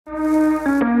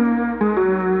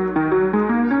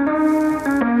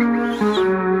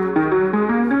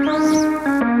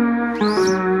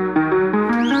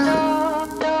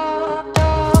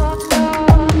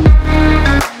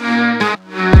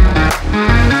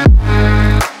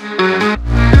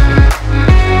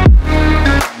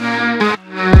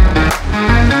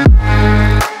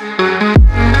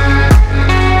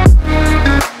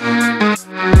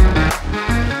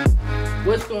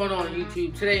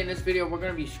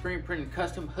be screen printing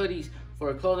custom hoodies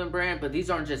for a clothing brand, but these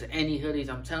aren't just any hoodies.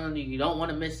 I'm telling you, you don't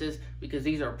want to miss this because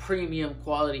these are premium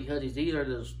quality hoodies. These are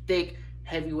those thick,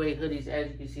 heavyweight hoodies.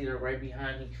 As you can see, they're right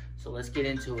behind me. So let's get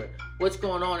into it. What's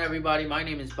going on, everybody? My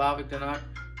name is Bob.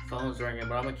 Phone's ringing,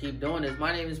 but I'm gonna keep doing this.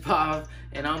 My name is Bob,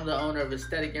 and I'm the owner of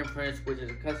Aesthetic Imprints, which is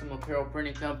a custom apparel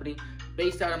printing company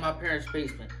based out of my parents'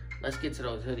 basement. Let's get to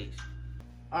those hoodies.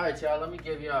 All right, y'all, let me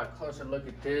give y'all a closer look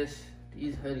at this.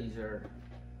 These hoodies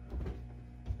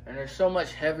and they're so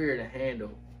much heavier to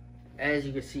handle. As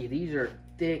you can see, these are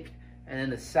thick, and then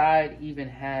the side even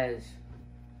has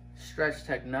stretch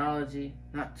technology.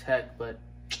 Not tech, but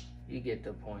you get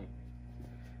the point.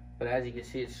 But as you can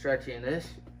see, it's stretchy, and this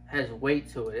has weight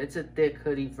to it. It's a thick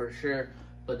hoodie for sure,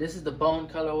 but this is the bone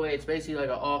colorway. It's basically like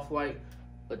an off-white,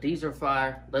 but these are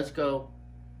fire. Let's go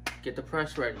get the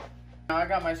press ready. Now I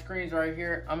got my screens right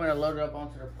here. I'm gonna load it up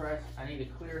onto the press. I need to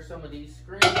clear some of these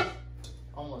screens.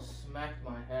 Almost smacked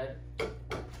my head.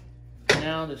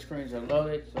 Now the screens are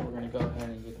loaded, so we're gonna go ahead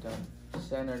and get them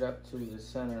centered up to the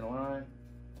center line.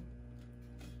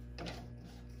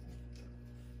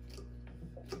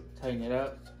 Tighten it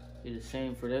up. Do the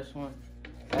same for this one.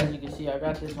 As you can see, I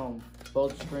got this on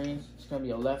both screens. It's gonna be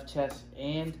a left chest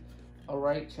and a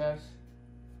right chest.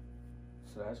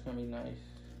 So that's gonna be nice.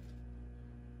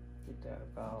 Get that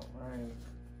about right.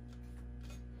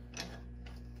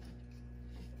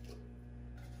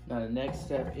 Now the next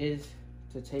step is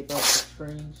to tape up the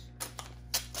screens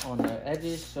on the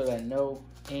edges so that no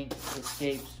ink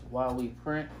escapes while we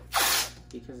print,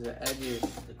 because the edges,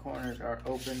 the corners are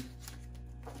open.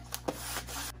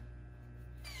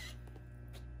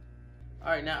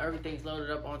 Alright, now everything's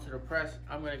loaded up onto the press.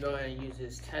 I'm going to go ahead and use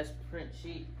this test print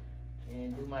sheet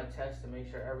and do my test to make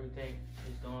sure everything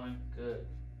is going good.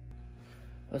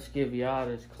 Let's give y'all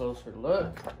this closer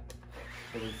look.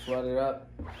 So we flood it up.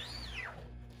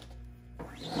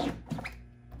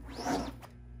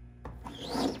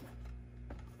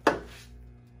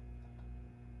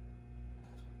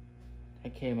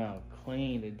 That came out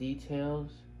clean. The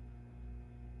details.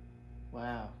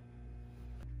 Wow.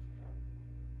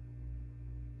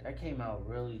 That came out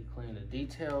really clean. The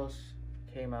details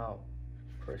came out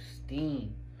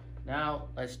pristine. Now,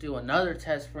 let's do another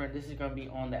test print. This is going to be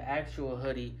on the actual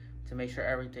hoodie to make sure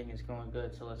everything is going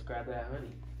good. So let's grab that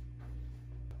hoodie.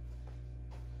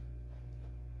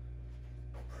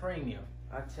 Premium.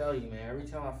 I tell you, man, every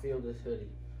time I feel this hoodie,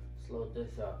 let's load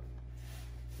this up.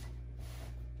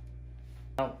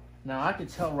 Now I can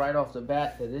tell right off the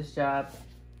bat that this job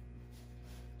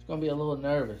is going to be a little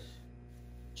nervous.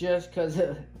 Just because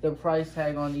of the price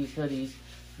tag on these hoodies,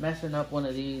 messing up one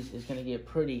of these is going to get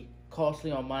pretty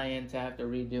costly on my end to have to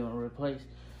redo and replace.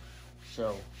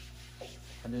 So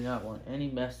I do not want any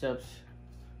messed ups.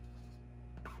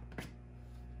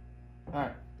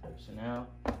 Alright, so now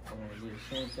I'm going to do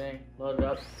the same thing. Load it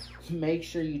up. Make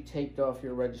sure you taped off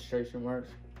your registration marks.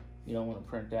 You don't want to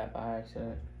print that by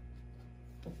accident.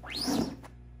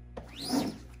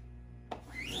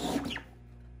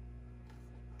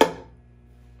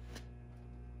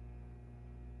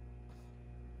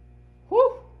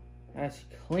 That's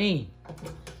clean. I'm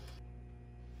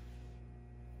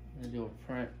gonna do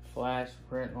a flash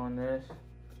print on this.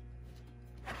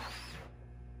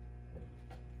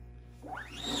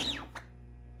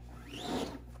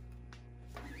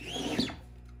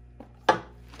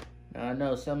 Now I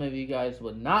know some of you guys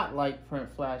would not like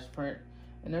flash print,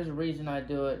 and there's a reason I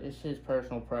do it. It's just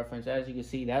personal preference. As you can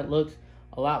see, that looks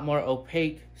a lot more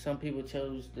opaque. Some people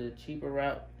chose the cheaper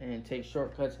route and take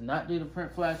shortcuts and not do the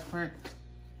flash print.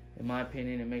 In my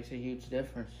opinion, it makes a huge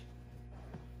difference.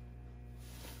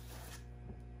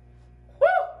 Woo!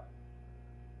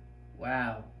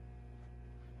 Wow.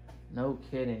 No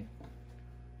kidding.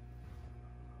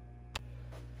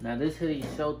 Now this hoodie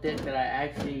is so thick that I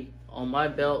actually, on my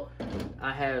belt,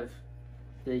 I have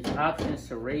the options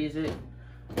to raise it.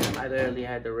 I literally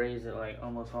had to raise it like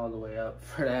almost all the way up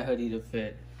for that hoodie to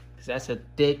fit. Because that's a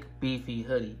thick, beefy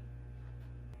hoodie.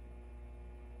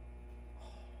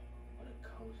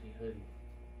 Hoodie.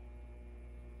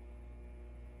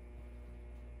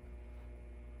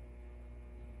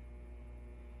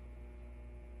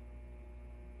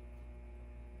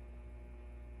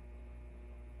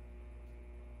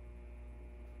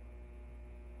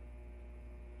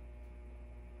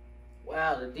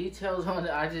 Wow, the details on it,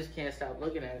 I just can't stop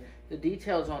looking at it. The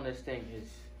details on this thing is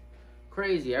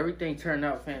crazy. Everything turned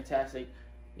out fantastic.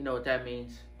 You know what that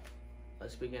means.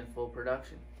 Let's begin full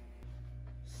production.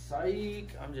 Psych.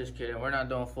 I'm just kidding. We're not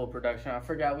doing full production. I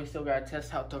forgot we still got to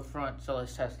test out the front, so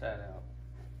let's test that out.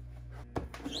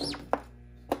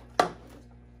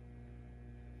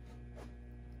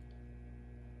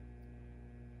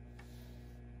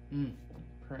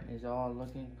 Print is all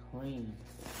looking clean.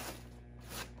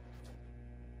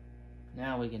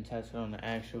 Now we can test it on the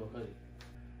actual hoodie.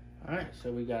 Alright,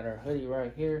 so we got our hoodie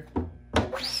right here.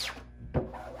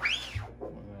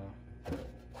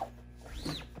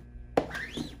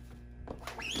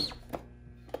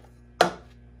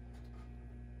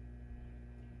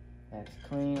 That's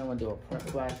clean. I'm gonna do a print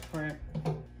flash print.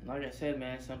 Like I said,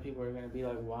 man, some people are gonna be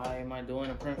like, why am I doing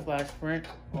a print flash print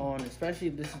on, especially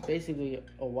if this is basically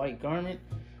a white garment?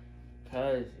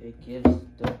 Because it gives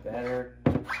the better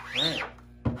print.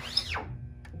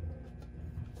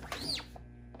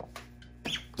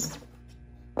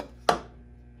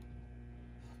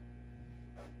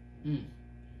 It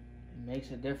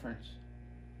makes a difference.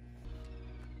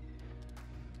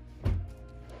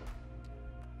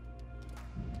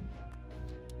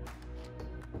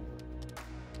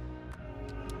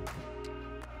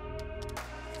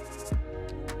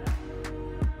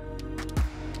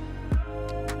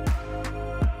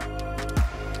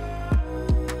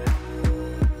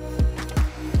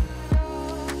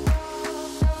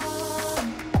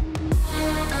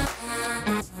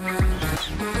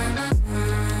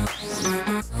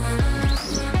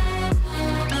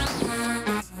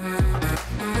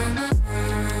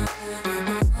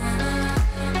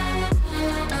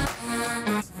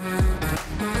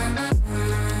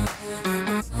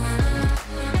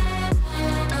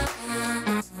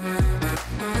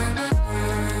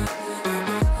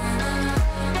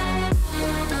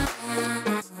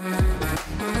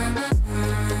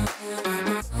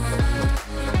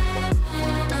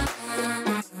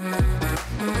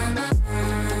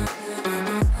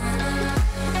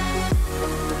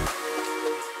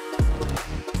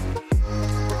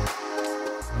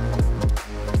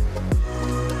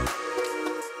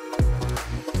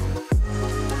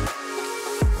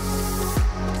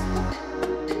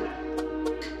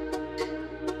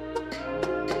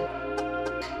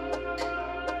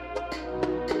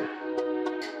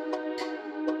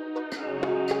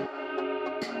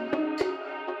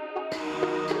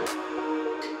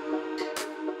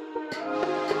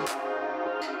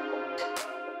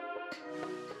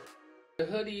 The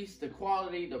hoodies, the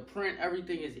quality, the print,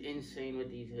 everything is insane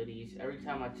with these hoodies. Every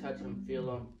time I touch them, feel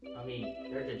them, I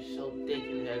mean, they're just so thick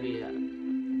and heavy that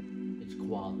it's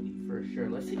quality for sure.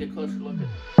 Let's take a closer look at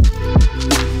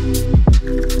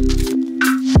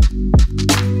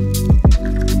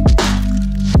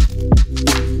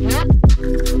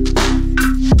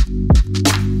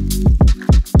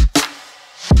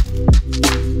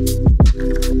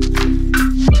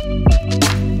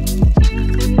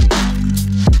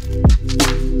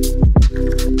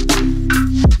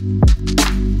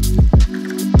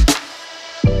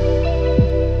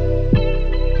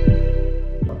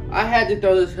to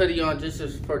throw this hoodie on just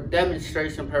for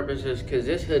demonstration purposes, because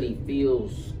this hoodie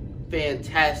feels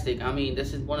fantastic. I mean,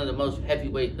 this is one of the most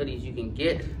heavyweight hoodies you can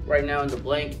get right now in the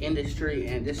blank industry,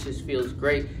 and this just feels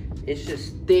great. It's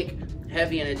just thick,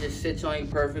 heavy, and it just sits on you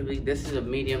perfectly. This is a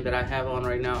medium that I have on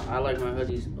right now. I like my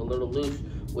hoodies a little loose,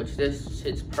 which this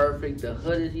sits perfect. The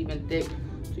hood is even thick,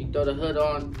 so you throw the hood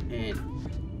on, and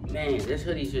man, this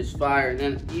hoodie's just fire. And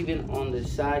then even on the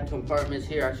side compartments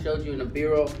here, I showed you in the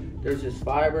B-roll, there's this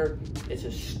fiber. It's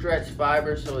a stretch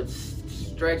fiber, so it's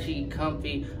stretchy,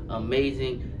 comfy,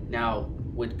 amazing. Now,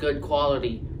 with good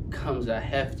quality comes a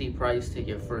hefty price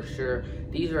ticket for sure.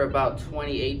 These are about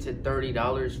 $28 to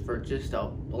 $30 for just a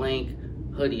blank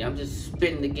hoodie. I'm just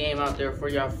spitting the game out there for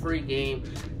y'all, free game.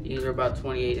 These are about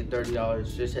 $28 to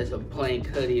 $30 just as a blank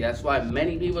hoodie. That's why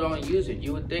many people don't use it.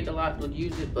 You would think a lot would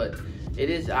use it, but it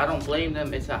is, I don't blame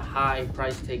them. It's a high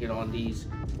price ticket on these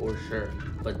for sure.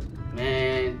 But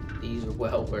man, these are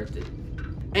well worth it.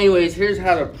 Anyways, here's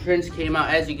how the prints came out.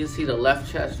 As you can see, the left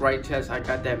chest, right chest, I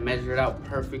got that measured out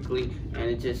perfectly, and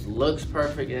it just looks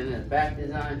perfect. And then the back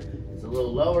design is a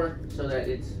little lower so that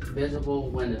it's visible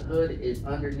when the hood is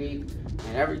underneath,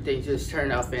 and everything just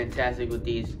turned out fantastic with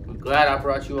these. I'm glad I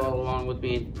brought you all along with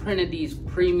me and printed these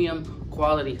premium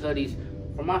quality hoodies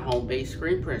for my home-based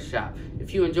screen print shop.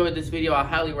 If you enjoyed this video, I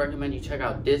highly recommend you check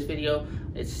out this video.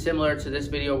 It's similar to this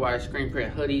video where I screen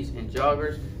print hoodies and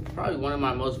joggers. Probably one of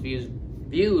my most viewed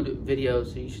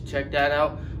videos, so you should check that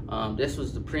out. This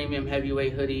was the premium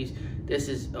heavyweight hoodies. This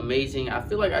is amazing. I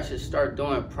feel like I should start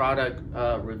doing product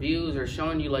reviews or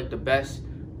showing you like the best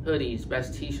hoodies,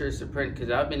 best t-shirts to print, because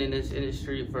I've been in this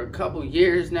industry for a couple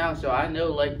years now, so I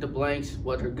know like the blanks,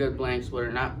 what are good blanks, what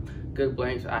are not good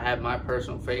blanks. I have my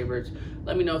personal favorites.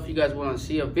 Let me know if you guys want to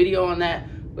see a video on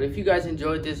that. But if you guys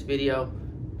enjoyed this video,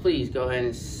 please go ahead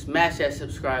and smash that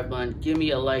subscribe button, give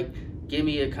me a like, give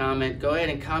me a comment. Go ahead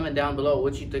and comment down below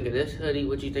what you think of this hoodie,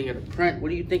 what you think of the print, what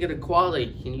do you think of the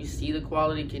quality? Can you see the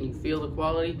quality? Can you feel the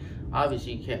quality?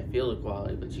 Obviously you can't feel the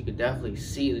quality, but you can definitely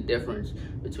see the difference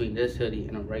between this hoodie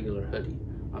and a regular hoodie,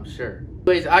 I'm sure.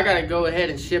 Anyways, I gotta go ahead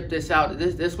and ship this out.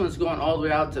 This one's going all the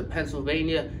way out to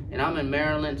Pennsylvania, and I'm in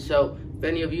Maryland. So if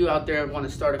any of you out there want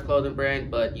to start a clothing brand,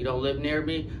 but you don't live near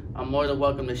me, I'm more than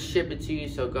welcome to ship it to you.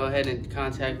 So go ahead and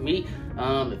contact me.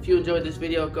 If you enjoyed this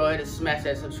video, go ahead and smash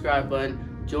that subscribe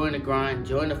button. Join the grind,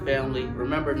 join the family.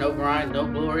 Remember, no grind, no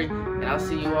glory, and I'll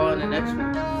see you all in the next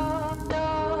one.